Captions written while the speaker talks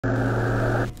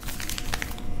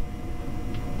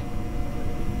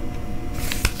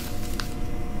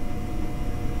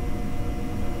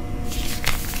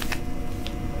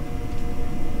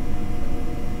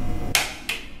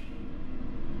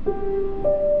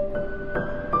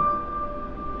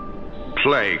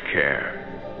Play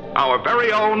Care, our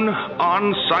very own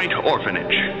on-site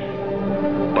orphanage.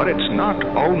 But it's not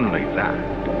only that.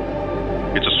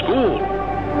 It's a school,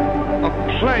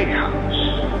 a playhouse,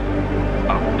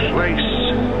 a place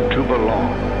to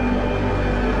belong.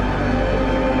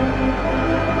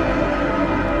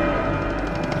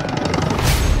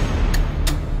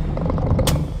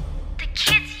 The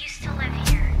kids used to live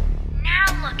here. Now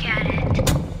look at it.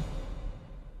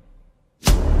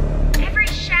 Every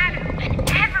shadow and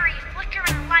every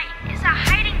flickering light is a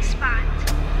hiding spot.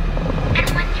 And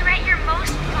when you're at your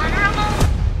most vulnerable,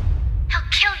 he'll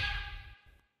kill you.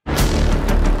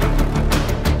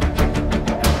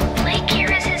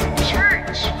 Playcare is his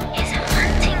church, his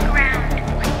hunting ground,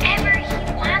 whatever he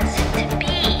wants it to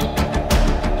be.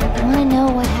 I want to know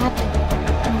what happened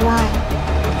and why.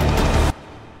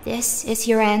 This is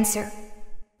your answer.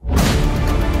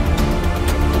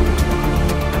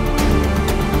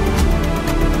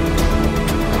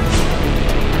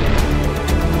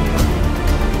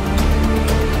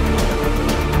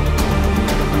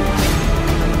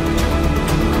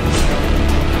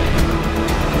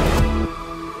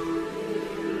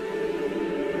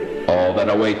 All that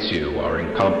awaits you are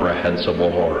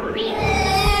incomprehensible horrors.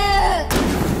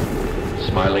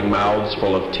 Smiling mouths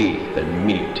full of teeth and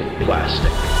meat and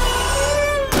plastic.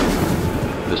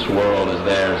 This world is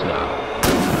theirs now.